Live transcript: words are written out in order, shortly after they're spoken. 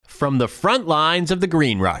from the front lines of the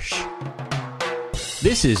green rush.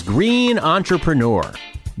 This is Green Entrepreneur,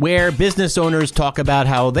 where business owners talk about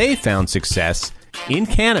how they found success in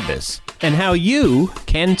cannabis and how you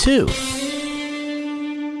can too.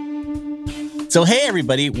 So, hey,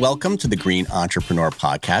 everybody, welcome to the Green Entrepreneur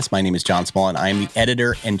Podcast. My name is John Small, and I am the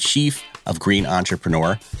editor-in-chief of Green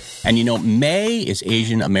Entrepreneur. And you know, May is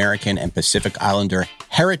Asian American and Pacific Islander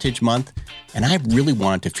Heritage Month, and I really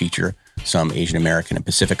wanted to feature some Asian American and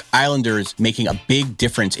Pacific Islanders making a big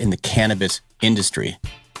difference in the cannabis industry.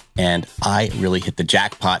 And I really hit the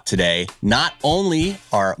jackpot today. Not only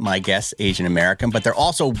are my guests Asian American, but they're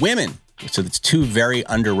also women. So that's two very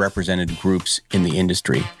underrepresented groups in the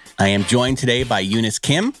industry. I am joined today by Eunice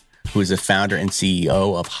Kim, who is the founder and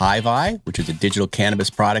CEO of Hi-Vi, which is a digital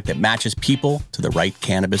cannabis product that matches people to the right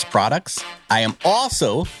cannabis products. I am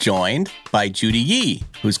also joined by Judy Yee,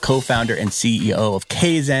 who's co-founder and CEO of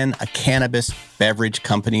Kaizen, a cannabis beverage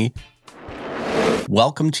company.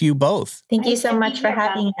 Welcome to you both. Thank you so much for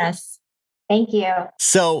having us. Thank you.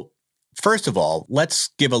 So, first of all,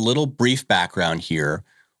 let's give a little brief background here.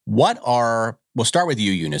 We'll start with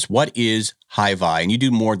you, Eunice. What is Hi-Vi? And you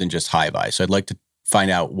do more than just Hi-Vi. So I'd like to find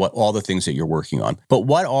out what all the things that you're working on. But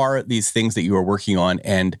what are these things that you are working on,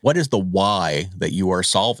 and what is the why that you are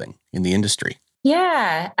solving in the industry?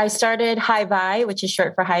 Yeah, I started Hi-Vi, which is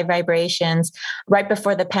short for High Vibrations, right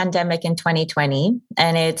before the pandemic in 2020.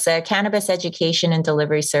 And it's a cannabis education and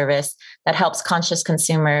delivery service that helps conscious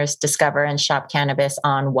consumers discover and shop cannabis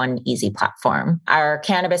on one easy platform. Our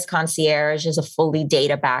Cannabis Concierge is a fully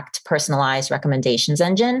data-backed, personalized recommendations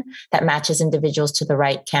engine that matches individuals to the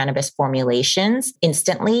right cannabis formulations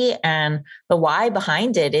instantly. And the why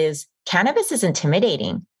behind it is cannabis is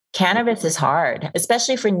intimidating. Cannabis is hard,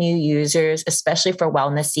 especially for new users, especially for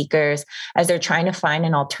wellness seekers, as they're trying to find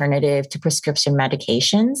an alternative to prescription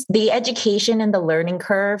medications. The education and the learning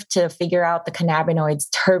curve to figure out the cannabinoids,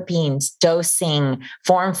 terpenes, dosing,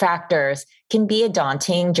 form factors can be a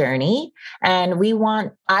daunting journey. And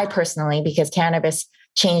I personally, because cannabis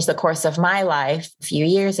changed the course of my life a few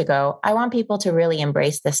years ago, I want people to really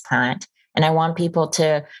embrace this plant. And I want people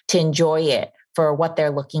to enjoy it for what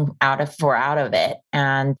they're looking out of it.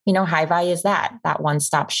 And, Hi-Vi is that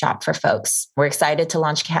one-stop shop for folks. We're excited to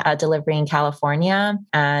launch delivery in California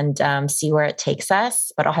and see where it takes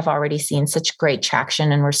us. But I have already seen such great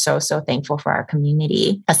traction, and we're so, so thankful for our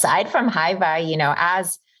community. Aside from Hi-Vi,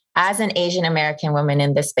 as an Asian American woman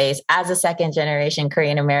in this space, as a second generation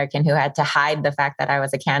Korean American who had to hide the fact that I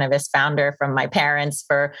was a cannabis founder from my parents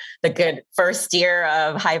for the good first year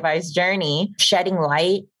of Hi-Vi's journey, shedding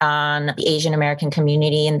light on the Asian American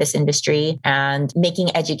community in this industry and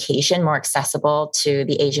making education more accessible to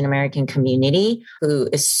the Asian American community, who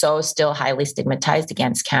is so still highly stigmatized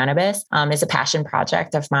against cannabis, is a passion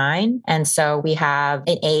project of mine. And so we have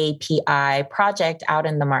an API project out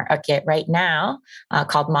in the market right now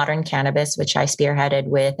called Modern Cannabis, which I spearheaded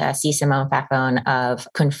with C. Simone Fafon of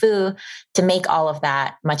Kung Fu, to make all of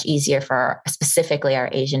that much easier for specifically our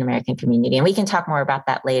Asian American community. And we can talk more about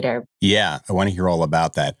that later. Yeah, I want to hear all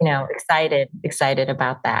about that. Excited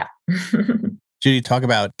about that. Judy, talk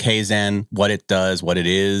about Kaizen, what it does, what it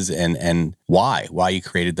is, and why you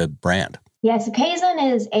created the brand. Yeah, so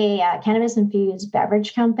Kaizen is a cannabis-infused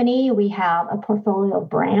beverage company. We have a portfolio of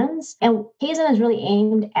brands, and Kaizen is really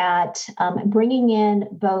aimed at bringing in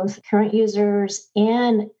both current users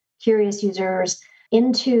and curious users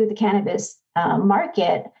into the cannabis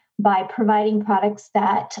market by providing products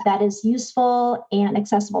that is useful and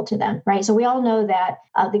accessible to them, right? So we all know that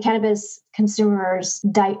the cannabis consumers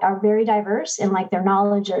are very diverse in their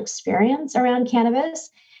knowledge or experience around cannabis.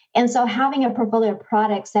 And so having a portfolio of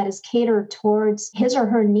products that is catered towards his or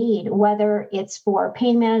her need, whether it's for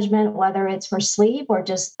pain management, whether it's for sleep, or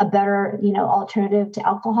just a better, alternative to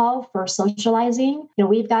alcohol for socializing,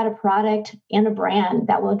 we've got a product and a brand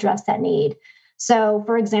that will address that need. So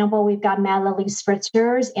for example, we've got Mad Lily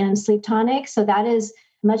Spritzers and Sleep Tonic. So that is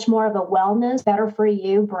much more of a wellness, better for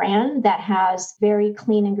you brand that has very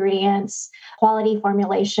clean ingredients, quality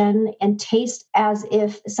formulation, and taste as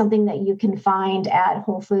if something that you can find at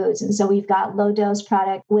Whole Foods. And so we've got low dose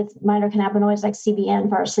product with minor cannabinoids like CBN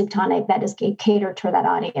for our Sleep Tonic that is catered to that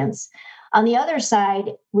audience. On the other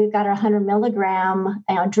side, we've got our 100 milligram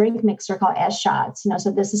drink mixer called S Shots.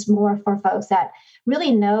 So this is more for folks that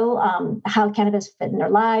really know how cannabis fit in their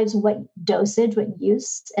lives, what dosage, what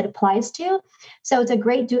use it applies to. So it's a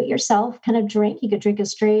great do-it-yourself kind of drink. You could drink it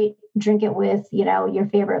straight, drink it with, your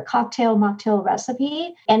favorite cocktail, mocktail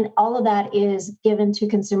recipe. And all of that is given to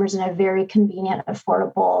consumers in a very convenient,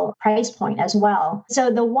 affordable price point as well.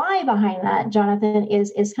 So the why behind that, Jonathan,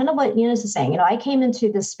 is kind of what Eunice is saying. I came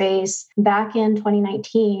into this space back in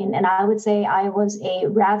 2019 2019. And I would say I was a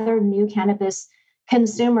rather new cannabis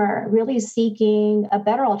consumer, really seeking a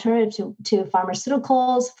better alternative to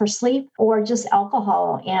pharmaceuticals for sleep or just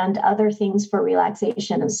alcohol and other things for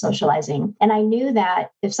relaxation and socializing. And I knew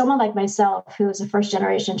that if someone like myself, who is a first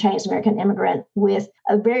generation Chinese American immigrant with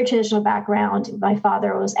a very traditional background, my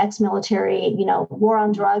father was ex-military, war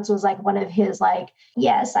on drugs was like one of his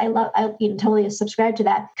yes, I totally subscribe to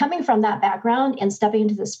that. Coming from that background and stepping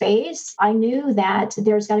into the space, I knew that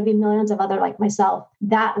there's got to be millions of other like myself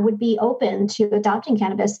that would be open to adopting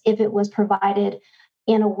cannabis if it was provided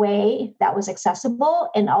in a way that was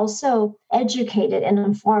accessible and also educated and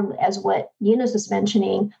informed, as what Eunice was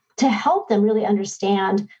mentioning, to help them really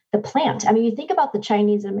understand the plant. I mean, you think about the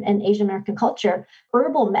Chinese and Asian American culture,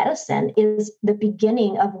 herbal medicine is the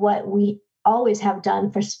beginning of what we always have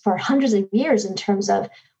done for hundreds of years in terms of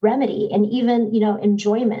remedy and even,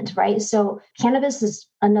 enjoyment, right? So cannabis is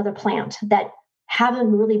another plant that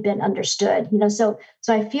haven't really been understood, so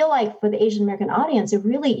I feel like for the Asian American audience, it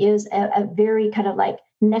really is a very kind of like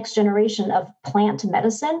next generation of plant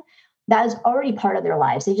medicine that is already part of their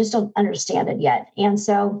lives. They just don't understand it yet. And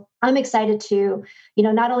so I'm excited to,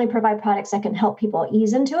 not only provide products that can help people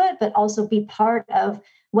ease into it, but also be part of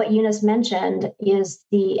what Eunice mentioned is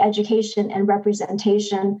the education and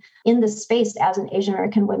representation in the space as an Asian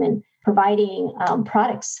American woman, providing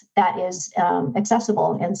products that is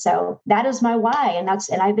accessible. And so that is my why. And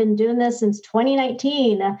I've been doing this since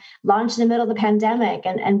 2019, launched in the middle of the pandemic,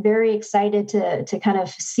 and very excited to kind of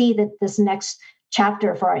see that this next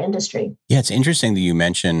chapter for our industry. Yeah, it's interesting that you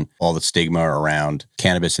mention all the stigma around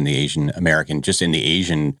cannabis in the Asian American, just in the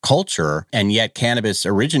Asian culture, and yet cannabis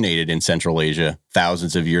originated in Central Asia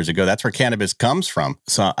thousands of years ago. That's where cannabis comes from.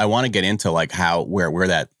 So I want to get into where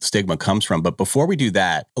that stigma comes from. But before we do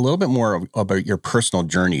that, a little bit more about your personal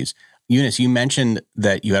journeys. Eunice, you mentioned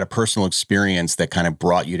that you had a personal experience that kind of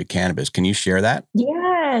brought you to cannabis. Can you share that?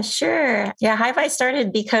 Yeah, sure. Yeah, Hi-Fi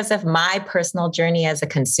started because of my personal journey as a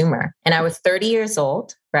consumer. And I was 30 years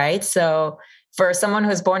old, right? So for someone who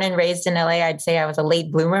was born and raised in LA, I'd say I was a late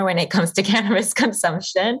bloomer when it comes to cannabis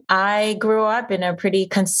consumption. I grew up in a pretty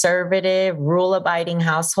conservative, rule-abiding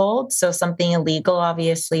household. So something illegal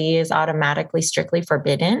obviously is automatically strictly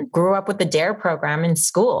forbidden. Grew up with the DARE program in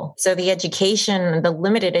school. So the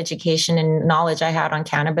limited education and knowledge I had on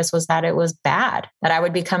cannabis was that it was bad, that I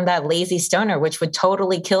would become that lazy stoner, which would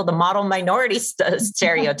totally kill the model minority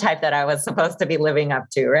stereotype that I was supposed to be living up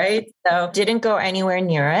to, right? So didn't go anywhere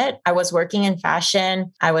near it. I was working in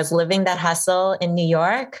fashion. I was living that hustle in New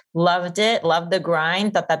York, loved it, loved the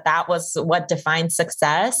grind, thought that was what defined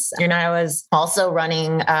success. I was also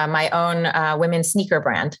running my own women's sneaker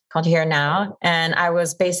brand called Here Now. And I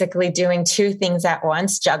was basically doing two things at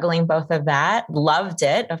once, juggling both of that. Loved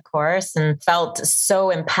it, of course, and felt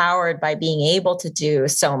so empowered by being able to do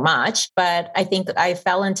so much. But I think I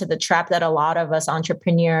fell into the trap that a lot of us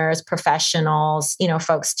entrepreneurs, professionals,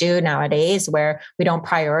 folks do nowadays, where we don't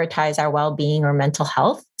prioritize our well-being or mental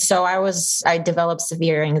health. So I developed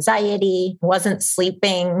severe anxiety, wasn't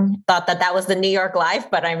sleeping, thought that was the New York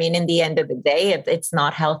life. But I mean, in the end of the day, it's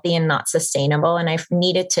not healthy and not sustainable. And I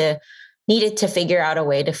needed to figure out a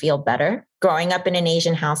way to feel better. Growing up in an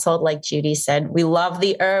Asian household, like Judy said, we love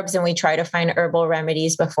the herbs and we try to find herbal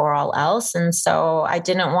remedies before all else. And so I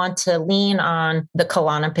didn't want to lean on the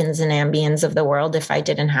Klonopins and Ambiens of the world if I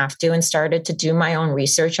didn't have to, and started to do my own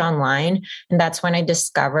research online. And that's when I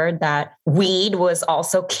discovered that weed was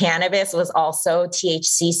also cannabis, was also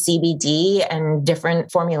THC, CBD, and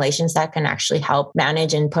different formulations that can actually help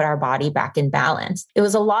manage and put our body back in balance. It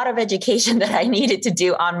was a lot of education that I needed to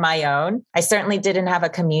do on my own. I certainly didn't have a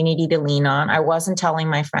community to lean on. I wasn't telling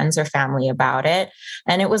my friends or family about it.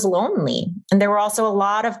 And it was lonely. And there were also a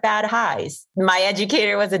lot of bad highs. My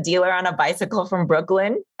educator was a dealer on a bicycle from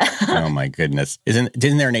Brooklyn. Oh my goodness.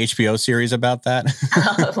 Didn't there an HBO series about that?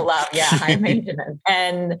 High maintenance.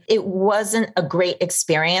 And it wasn't a great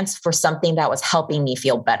experience for something that was helping me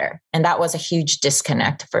feel better. And that was a huge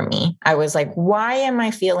disconnect for me. I was like, why am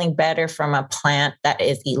I feeling better from a plant that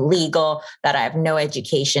is illegal, that I have no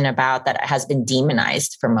education about, that has been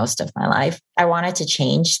demonized for most of my life? I wanted to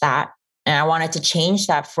change that. And I wanted to change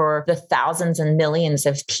that for the thousands and millions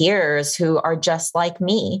of peers who are just like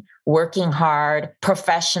me, working hard,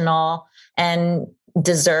 professional, and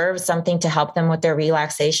deserve something to help them with their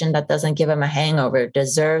relaxation that doesn't give them a hangover,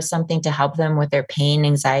 deserve something to help them with their pain,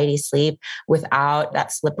 anxiety, sleep, without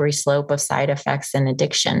that slippery slope of side effects and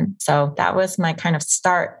addiction. So that was my kind of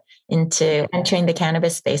start into entering the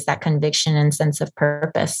cannabis space, that conviction and sense of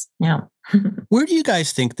purpose. Yeah. Where do you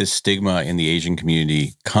guys think the stigma in the Asian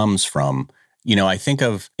community comes from? I think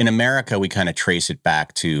of in America, we kind of trace it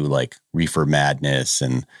back to like reefer madness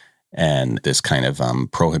and this kind of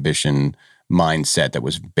prohibition mindset that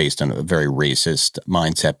was based on a very racist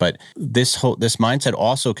mindset. But this mindset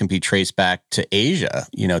also can be traced back to Asia.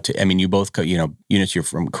 You both, Eunice, you're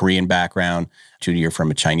from Korean background. Judy, you're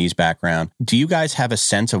from a Chinese background. Do you guys have a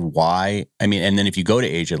sense of why? And then if you go to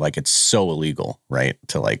Asia, like it's so illegal, right?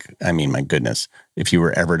 My goodness, if you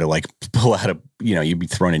were ever to pull out you'd be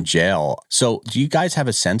thrown in jail. So do you guys have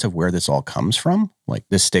a sense of where this all comes from? Like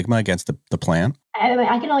this stigma against the plant?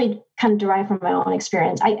 I can only kind of derive from my own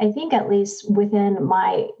experience. I think at least within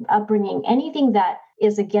my upbringing, anything that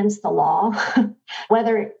is against the law,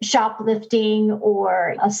 whether shoplifting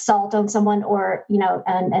or assault on someone or,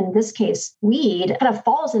 and in this case, weed kind of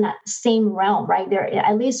falls in that same realm, right? There,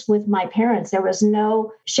 at least with my parents, there was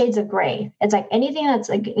no shades of gray. It's like anything that's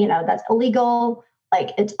that's illegal,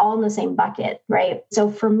 it's all in the same bucket, right? So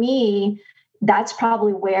for me, that's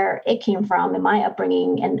probably where it came from in my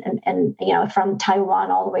upbringing and from Taiwan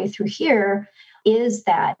all the way through here is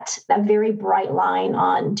that very bright line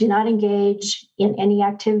on do not engage in any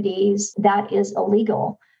activities that is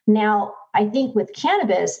illegal. Now, I think with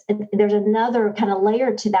cannabis, there's another kind of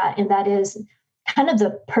layer to that, and that is kind of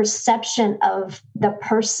the perception of the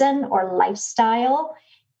person or lifestyle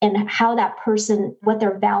and how that person, what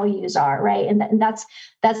their values are, right? And that's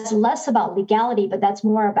less about legality, but that's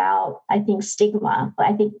more about, I think, stigma.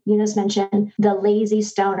 I think Eunice mentioned the lazy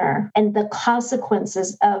stoner and the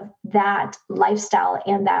consequences of that lifestyle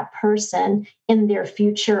and that person in their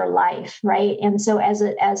future life, right? And so as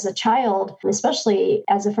a child, especially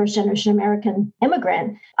as a first-generation American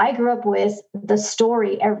immigrant, I grew up with the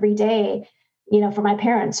story every day, for my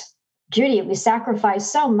parents. Judy, we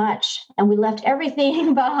sacrificed so much and we left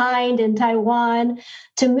everything behind in Taiwan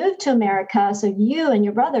to move to America so you and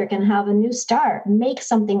your brother can have a new start, make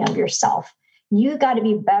something of yourself. You got to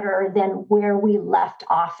be better than where we left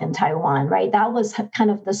off in Taiwan, right? That was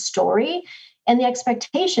kind of the story and the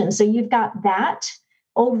expectation. So you've got that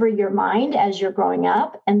over your mind as you're growing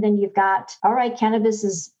up. And then you've got, all right, cannabis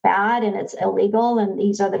is bad and it's illegal. And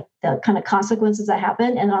these are the kind of consequences that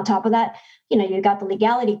happen. And on top of that, you've got the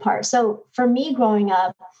legality part. So for me growing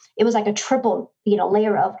up, it was like a triple,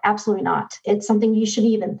 layer of absolutely not. It's something you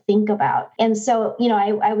shouldn't even think about. And so,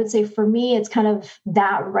 I would say for me, it's kind of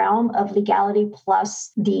that realm of legality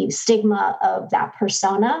plus the stigma of that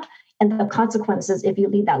persona and the consequences if you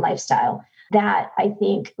lead that lifestyle. That I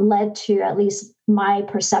think led to at least my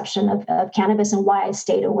perception of cannabis and why I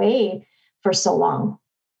stayed away for so long.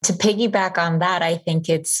 To piggyback on that, I think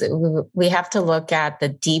we have to look at the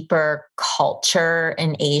deeper culture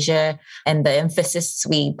in Asia and the emphasis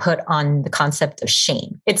we put on the concept of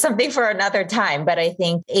shame. It's something for another time, but I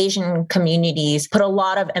think Asian communities put a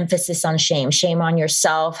lot of emphasis on shame on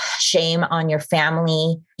yourself, shame on your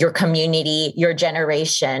family, your community, your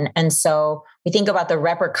generation. And so we think about the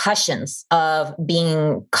repercussions of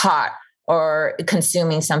being caught or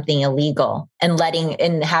consuming something illegal and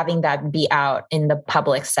having that be out in the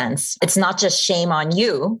public sense. It's not just shame on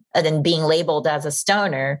you and then being labeled as a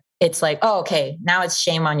stoner. It's like, oh, okay, now it's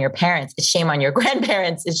shame on your parents. It's shame on your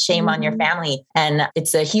grandparents. It's shame on your family. And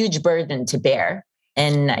it's a huge burden to bear.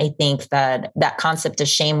 And I think that concept of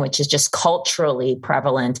shame, which is just culturally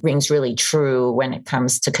prevalent, rings really true when it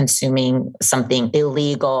comes to consuming something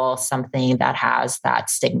illegal, something that has that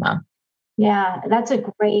stigma. Yeah, that's a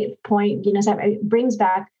great point. It brings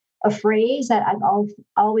back a phrase that I've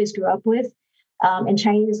always grew up with. In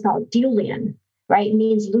Chinese, it's called "diulian," right? It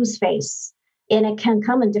means lose face. And it can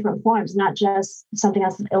come in different forms, not just something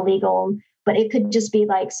that's illegal, but it could just be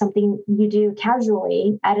like something you do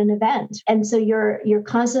casually at an event. And so you're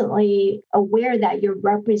constantly aware that you're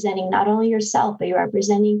representing not only yourself, but you're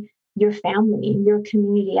representing your family, your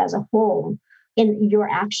community as a whole in your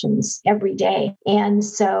actions every day. And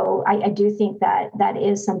so I do think that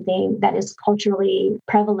is something that is culturally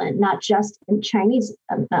prevalent, not just in Chinese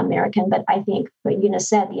American, but I think what Eunice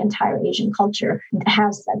said, the entire Asian culture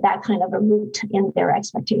has that kind of a root in their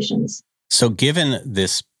expectations. So given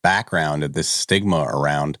this background of this stigma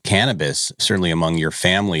around cannabis, certainly among your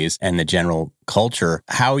families and the general culture,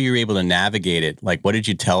 how are you able to navigate it? Like, what did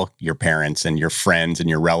you tell your parents and your friends and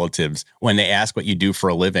your relatives when they ask what you do for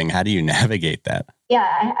a living? How do you navigate that?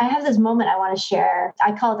 Yeah, I have this moment I want to share.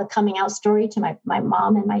 I call it the coming out story to my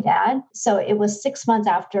mom and my dad. So it was 6 months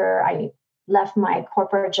after I left my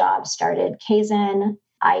corporate job, started Kaizen.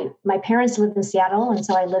 My parents lived in Seattle, and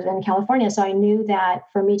so I live in California. So I knew that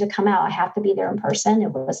for me to come out, I have to be there in person.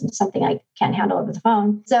 It wasn't something I can't handle over the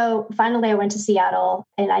phone. So finally, I went to Seattle,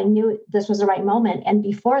 and I knew this was the right moment. And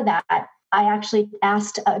before that, I actually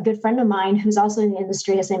asked a good friend of mine who's also in the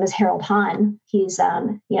industry. His name is Harold Hahn. He's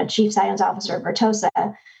Chief Science Officer of Vertosa,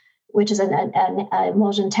 which is an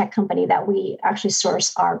emulsion tech company that we actually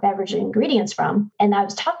source our beverage ingredients from. And I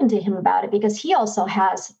was talking to him about it because he also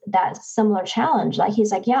has that similar challenge. Like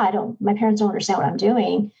he's like, my parents don't understand what I'm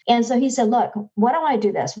doing. And so he said, look, why don't I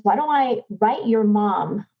do this? Why don't I write your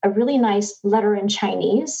mom a really nice letter in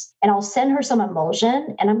Chinese, and I'll send her some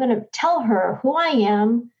emulsion, and I'm going to tell her who I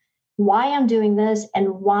am, why I'm doing this,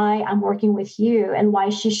 and why I'm working with you, and why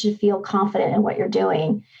she should feel confident in what you're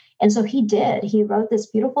doing. And so he did. He wrote this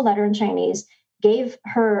beautiful letter in Chinese, gave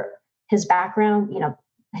her his background,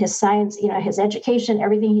 his science, his education,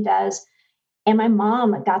 everything he does. And my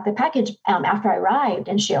mom got the package after I arrived,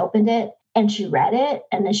 and she opened it and she read it.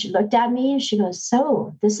 And then she looked at me and she goes,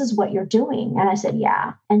 "So this is what you're doing?" And I said,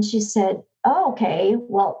 "Yeah." And she said, "Oh, okay.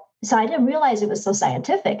 Well," so I didn't realize it was so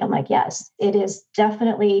scientific. I'm like, yes, it is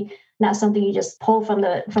definitely not something you just pull from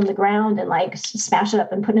the ground and like smash it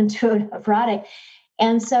up and put into a product.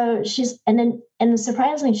 And so and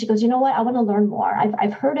surprisingly, she goes, "You know what? I want to learn more.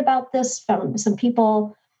 I've heard about this from some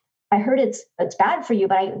people. I heard it's bad for you,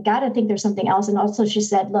 but I got to think there's something else." And also she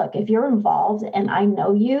said, "Look, if you're involved and I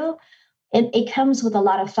know you, it comes with a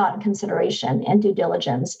lot of thought and consideration and due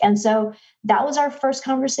diligence." And so that was our first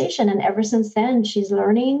conversation. And ever since then, she's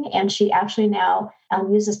learning, and she actually now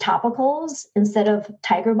uses topicals instead of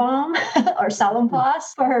Tiger Balm or Salonpas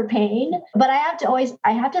for her pain. But I have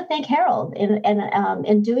to thank Harold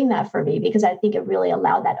in doing that for me, because I think it really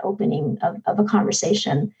allowed that opening of a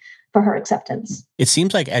conversation for her acceptance. It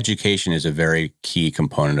seems like education is a very key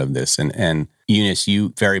component of this. And Eunice,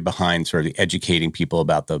 you very behind sort of educating people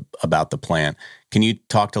about the plant. Can you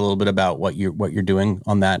talk a little bit about what you're doing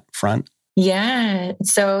on that front? Yeah.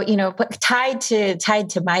 So, tied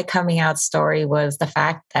to my coming out story was the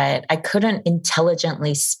fact that I couldn't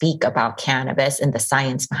intelligently speak about cannabis and the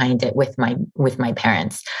science behind it with my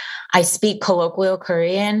parents. I speak colloquial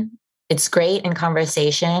Korean. It's great in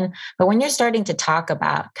conversation, but when you're starting to talk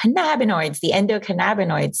about cannabinoids, the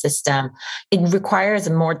endocannabinoid system, it requires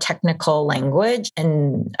a more technical language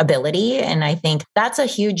and ability. And I think that's a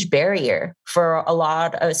huge barrier for a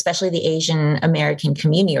lot, especially the Asian American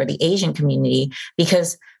community or the Asian community,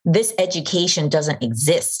 because this education doesn't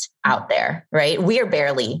exist out there, right? We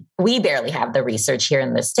barely have the research here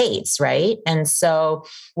in the States, right? And so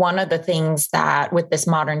one of the things that with this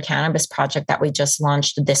Modern Cannabis project that we just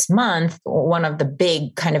launched this month, one of the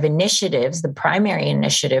big kind of initiatives, the primary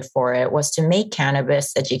initiative for it was to make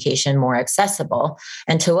cannabis education more accessible.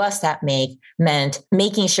 And to us, that meant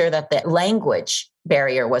making sure that the language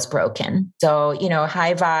barrier was broken. So,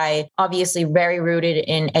 HiVi, obviously very rooted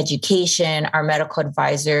in education. Our medical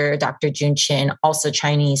advisor, Dr. Jun Chin, also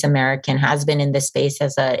Chinese American, has been in this space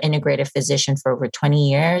as an integrative physician for over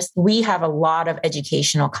 20 years. We have a lot of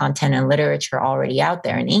educational content and literature already out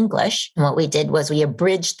there in English. And what we did was we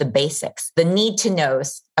abridged the basics, the need to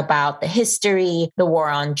knows about the history, the war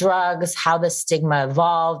on drugs, how the stigma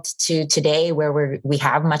evolved to today, where we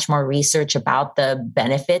have much more research about the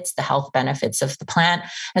benefits, the health benefits of the plant,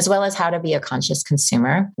 as well as how to be a conscious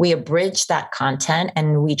consumer. We abridged that content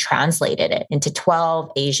and we translated it into 12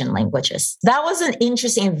 Asian languages. That was an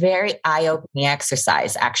interesting, very eye-opening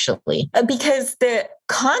exercise, actually, because the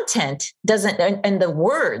content doesn't, and the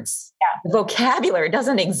words, the vocabulary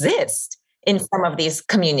doesn't exist in some of these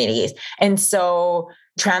communities. And so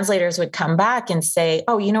translators would come back and say,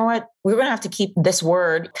 "Oh, you know what? We're going to have to keep this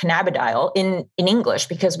word cannabidiol in English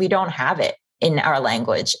because we don't have it in our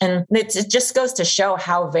language." And it just goes to show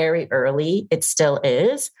how very early it still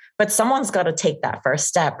is. But someone's got to take that first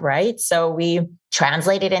step, right? So we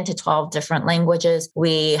translated into 12 different languages.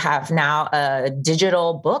 We have now a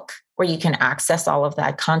digital book where you can access all of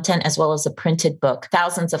that content, as well as a printed book.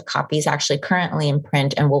 Thousands of copies actually currently in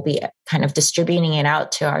print, and we'll be kind of distributing it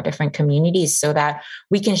out to our different communities so that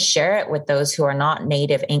we can share it with those who are not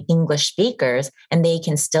native English speakers, and they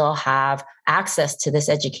can still have access to this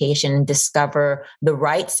education and discover the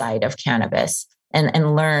right side of cannabis.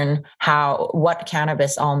 And learn what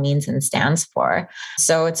cannabis all means and stands for.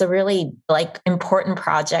 So it's a really important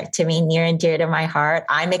project to me, near and dear to my heart.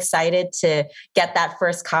 I'm excited to get that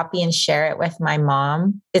first copy and share it with my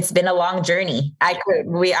mom. It's been a long journey. I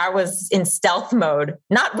was in stealth mode,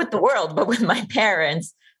 not with the world, but with my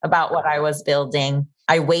parents about what I was building.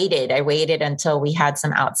 I waited until we had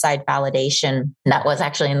some outside validation that was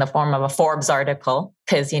actually in the form of a Forbes article,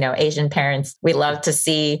 because, Asian parents, we love to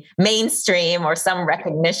see mainstream or some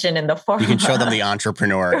recognition in the form. You can show them the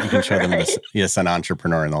entrepreneur. You can show them an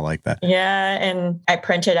entrepreneur, and they'll like that. Yeah. And I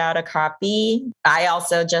printed out a copy. I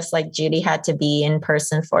also, just like Judy, had to be in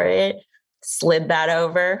person for it. slid that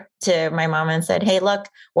over to my mom and said, hey, look,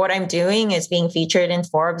 what I'm doing is being featured in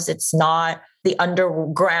Forbes. It's not the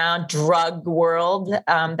underground drug world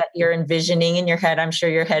that you're envisioning in your head. I'm sure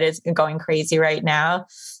your head is going crazy right now.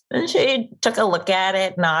 And she took a look at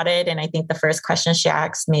it, nodded. And I think the first question she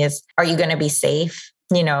asked me is, are you going to be safe?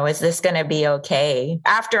 Is this going to be okay?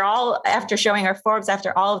 After showing her Forbes,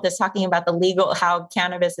 after all of this, talking about how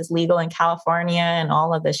cannabis is legal in California and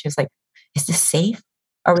all of this, she was like, is this safe?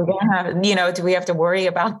 Are we going to have, do we have to worry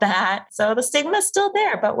about that? So the stigma's still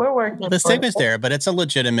there, but we're working. The stigma's there, but it's a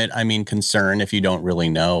legitimate, concern if you don't really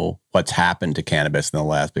know what's happened to cannabis in the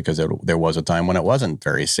last, because there was a time when it wasn't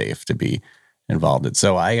very safe to be involved in.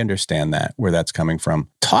 So I understand where that's coming from.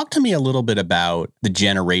 Talk to me a little bit about the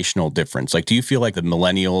generational difference. Like, do you feel like the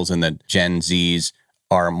millennials and the Gen Zs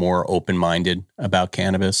are more open-minded about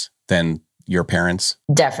cannabis than your parents?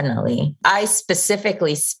 Definitely. I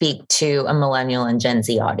specifically speak to a millennial and Gen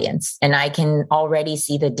Z audience, and I can already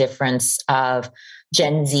see the difference of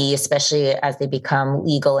Gen Z, especially as they become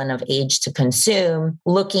legal and of age to consume,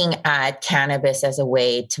 looking at cannabis as a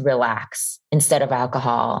way to relax instead of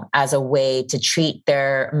alcohol, as a way to treat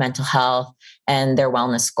their mental health and their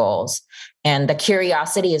wellness goals. And the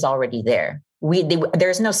curiosity is already there.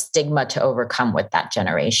 There's no stigma to overcome with that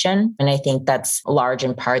generation. And I think that's large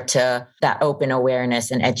in part to that open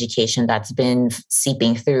awareness and education that's been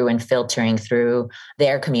seeping through and filtering through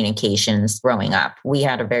their communications growing up. We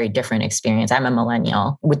had a very different experience. I'm a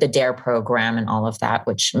millennial with the DARE program and all of that,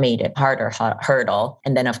 which made it hurdle.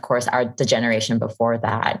 And then, of course, the generation before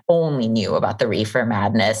that only knew about the reefer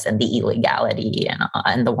madness and the illegality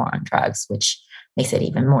and the war on drugs, which makes it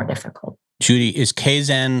even more difficult. Judy, is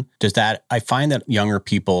Kaizen, I find that younger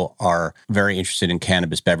people are very interested in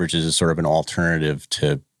cannabis beverages as sort of an alternative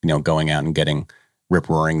to, going out and getting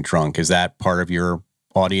rip-roaring drunk. Is that part of your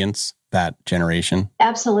audience, that generation?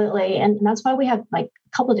 Absolutely. And that's why we have a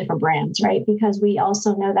couple of different brands, right? Because we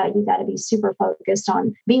also know that you got to be super focused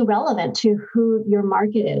on being relevant to who your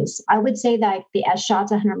market is. I would say that the S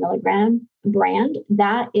Shots 100 milligram brand,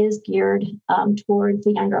 that is geared towards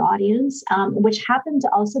the younger audience, which happen to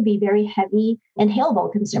also be very heavy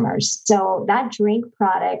inhalable consumers. So that drink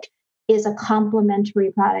product is a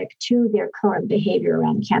complementary product to their current behavior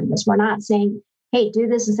around cannabis. We're not saying, hey, do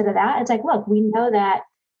this instead of that. It's like, look, we know that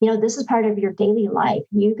this is part of your daily life.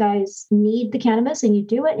 You guys need the cannabis and you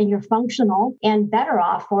do it and you're functional and better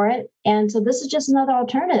off for it. And so this is just another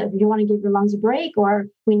alternative. You want to give your lungs a break, or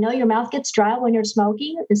we know your mouth gets dry when you're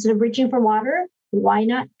smoking. Instead of reaching for water, why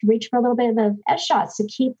not reach for a little bit of S Shots to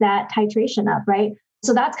keep that titration up, right?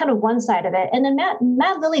 So that's kind of one side of it. And then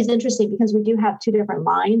Mad Lily is interesting because we do have two different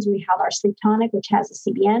lines. We have our sleep tonic, which has a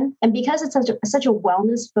CBN. And because it's such a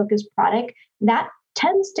wellness focused product, that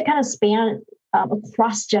tends to kind of span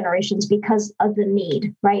across generations because of the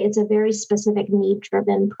need, right? It's a very specific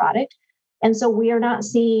need-driven product. And so we are not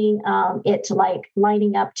seeing it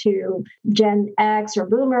lining up to Gen X or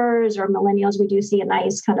boomers or millennials. We do see a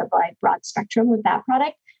nice kind of broad spectrum with that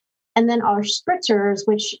product. And then our spritzers,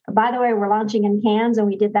 which, by the way, we're launching in cans, and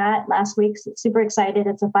we did that last week. So super excited.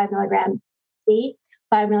 It's a 5 milligram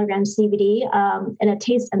CBD, and it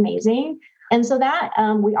tastes amazing. And so that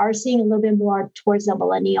we are seeing a little bit more towards the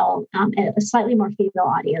millennial and a slightly more female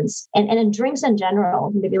audience. And in drinks in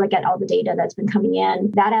general, if you look at all the data that's been coming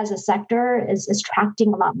in, that as a sector is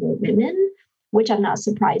attracting a lot more women, which I'm not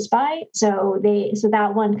surprised by. So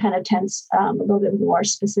that one kind of tends a little bit more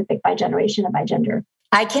specific by generation and by gender.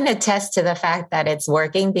 I can attest to the fact that it's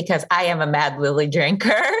working because I am a Mad Lily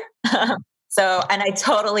drinker. And I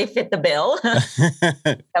totally fit the bill.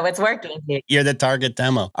 So it's working. You're the target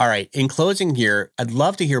demo. All right. In closing here, I'd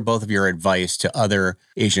love to hear both of your advice to other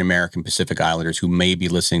Asian American Pacific Islanders who may be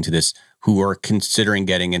listening to this, who are considering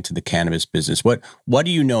getting into the cannabis business. What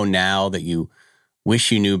do you know now that you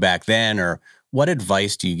wish you knew back then? Or what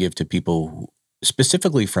advice do you give to people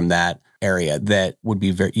specifically from that area that would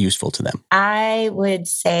be very useful to them? I would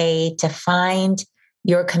say to find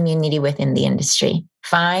your community within the industry.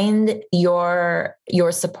 Find your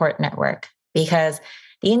support network, because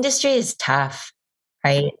the industry is tough,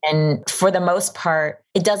 right? And for the most part,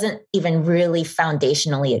 it doesn't even really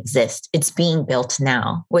foundationally exist. It's being built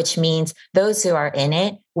now, which means those who are in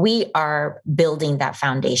it, we are building that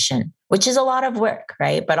foundation, which is a lot of work,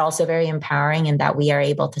 right? But also very empowering in that we are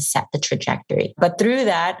able to set the trajectory. But through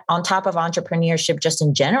that, on top of entrepreneurship just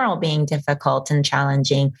in general being difficult and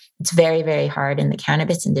challenging, it's very, very hard in the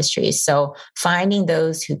cannabis industry. So finding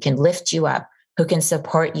those who can lift you up, who can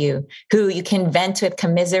support you, who you can vent with,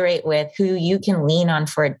 commiserate with, who you can lean on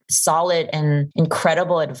for solid and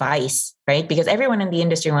incredible advice, right? Because everyone in the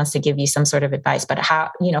industry wants to give you some sort of advice, but how,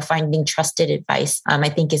 finding trusted advice, I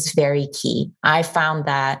think is very key. I found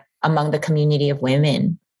that among the community of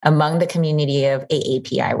women, among the community of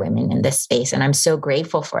AAPI women in this space. And I'm so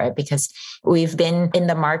grateful for it because we've been in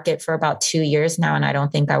the market for about 2 years now, and I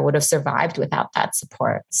don't think I would have survived without that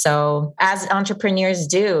support. So as entrepreneurs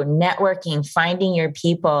do, networking, finding your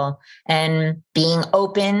people, and being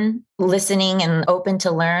open, listening and open to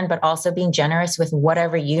learn, but also being generous with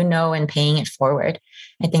whatever you know and paying it forward.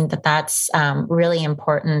 I think that that's really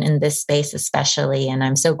important in this space, especially. And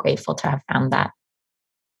I'm so grateful to have found that.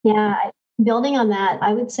 Yeah. Building on that,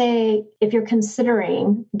 I would say if you're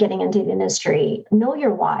considering getting into the industry, know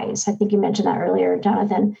your whys. I think you mentioned that earlier,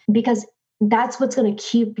 Jonathan, because that's what's going to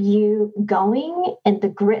keep you going, and the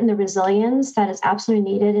grit and the resilience that is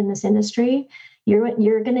absolutely needed in this industry.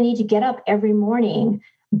 You're going to need to get up every morning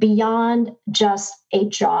beyond just a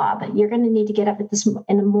job. You're going to need to get up in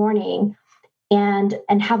the morning and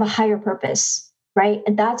have a higher purpose. Right.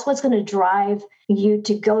 And that's what's going to drive you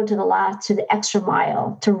to go to the extra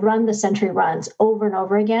mile, to run the century runs over and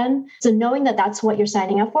over again. So knowing that that's what you're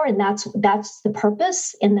signing up for, and that's the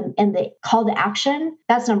purpose and the call to action,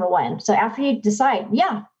 that's number one. So after you decide,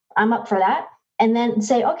 yeah, I'm up for that. And then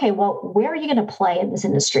say, okay, well, where are you going to play in this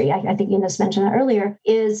industry? I think you just mentioned that earlier,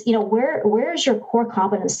 is, where is your core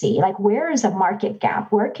competency? Like, where is a market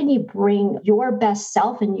gap? Where can you bring your best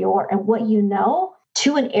self and what you know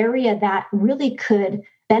to an area that really could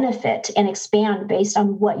benefit and expand based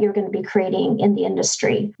on what you're going to be creating in the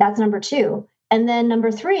industry? That's number two. And then number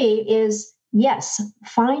three is, yes,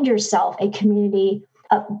 find yourself a community,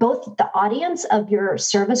 both the audience of your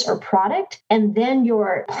service or product, and then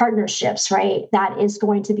your partnerships, right? That is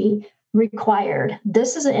going to be required.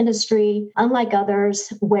 This is an industry, unlike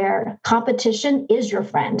others, where competition is your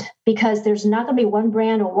friend, because there's not going to be one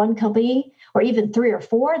brand or one company or even 3 or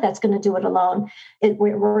 4 that's going to do it alone.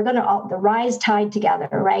 We're going to rise tide together,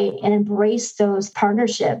 right? And embrace those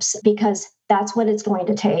partnerships, because that's what it's going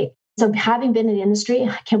to take. So having been in the industry,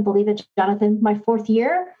 I can't believe it, Jonathan, my 4th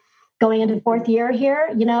year, going into 4th year here,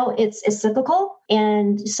 it's cyclical.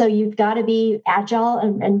 And so you've got to be agile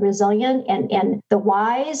and resilient, and the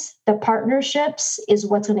whys, the partnerships is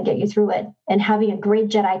what's going to get you through it. And having a great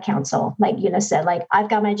Jedi Council, like Eunice said, like I've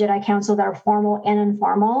got my Jedi Council that are formal and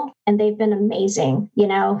informal, and they've been amazing,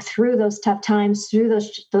 through those tough times, through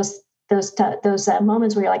those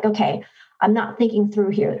moments where you're like, okay, I'm not thinking through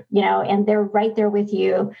here, and they're right there with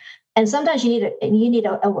you. And sometimes you need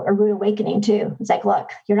a rude awakening too. It's like,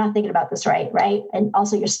 look, you're not thinking about this right? And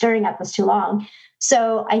also you're staring at this too long.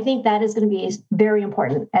 So I think that is going to be very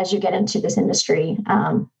important as you get into this industry.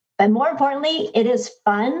 But more importantly, it is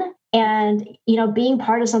fun. And, being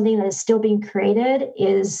part of something that is still being created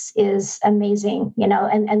is amazing,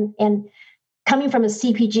 and coming from a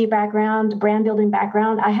CPG background, brand building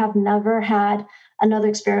background, I have never had another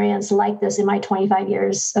experience like this in my 25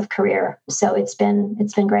 years of career. So it's been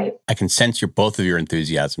great. I can sense both of your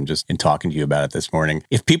enthusiasm just in talking to you about it this morning.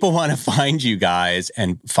 If people want to find you guys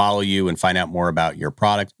and follow you and find out more about your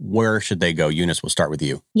product, where should they go? Eunice, we'll start with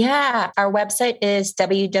you. Yeah, our website is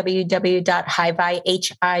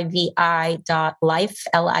www.hivi.life,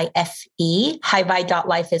 L-I-F-E.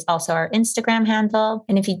 Hivi.life is also our Instagram handle.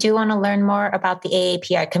 And if you do want to learn more about the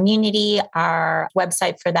AAPI community, our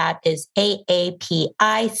website for that is aapicc.com.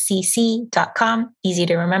 Easy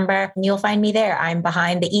to remember. And you'll find me there. I'm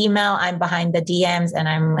behind the email, I'm behind the DMs, and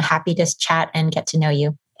I'm happy to chat and get to know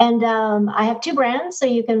you. And I have 2 brands. So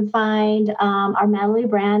you can find our Madly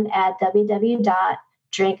brand at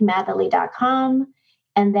www.drinkmadly.com.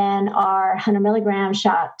 And then our 100 milligram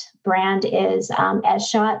shot brand is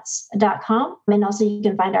shots.com. And also you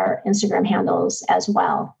can find our Instagram handles as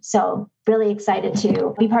well. So really excited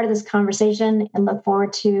to be part of this conversation and look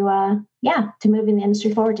forward to moving the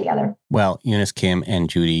industry forward together. Well, Eunice Kim and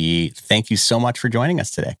Judy Yee, thank you so much for joining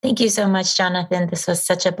us today. Thank you so much, Jonathan. This was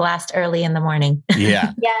such a blast early in the morning.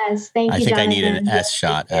 Yeah. Yes. Thank you, I think Jonathan. I need an S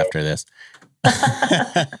shot after this.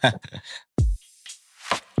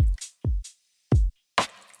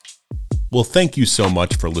 Well, thank you so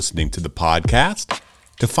much for listening to the podcast.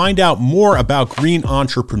 To find out more about Green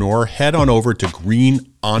Entrepreneur, head on over to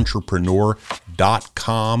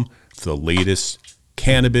greenentrepreneur.com for the latest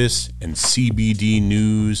cannabis and CBD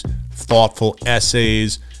news, thoughtful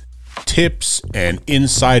essays, tips, and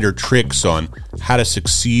insider tricks on how to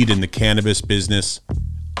succeed in the cannabis business,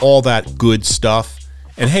 all that good stuff.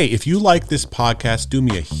 And hey, if you like this podcast, do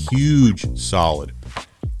me a huge solid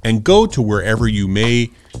and go to wherever you may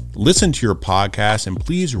listen to your podcast and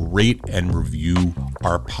please rate and review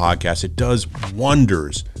our podcast. It does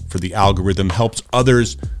wonders for the algorithm, helps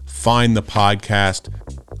others find the podcast.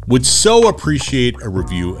 Would so appreciate a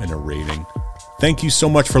review and a rating. Thank you so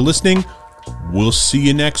much for listening. We'll see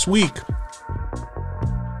you next week.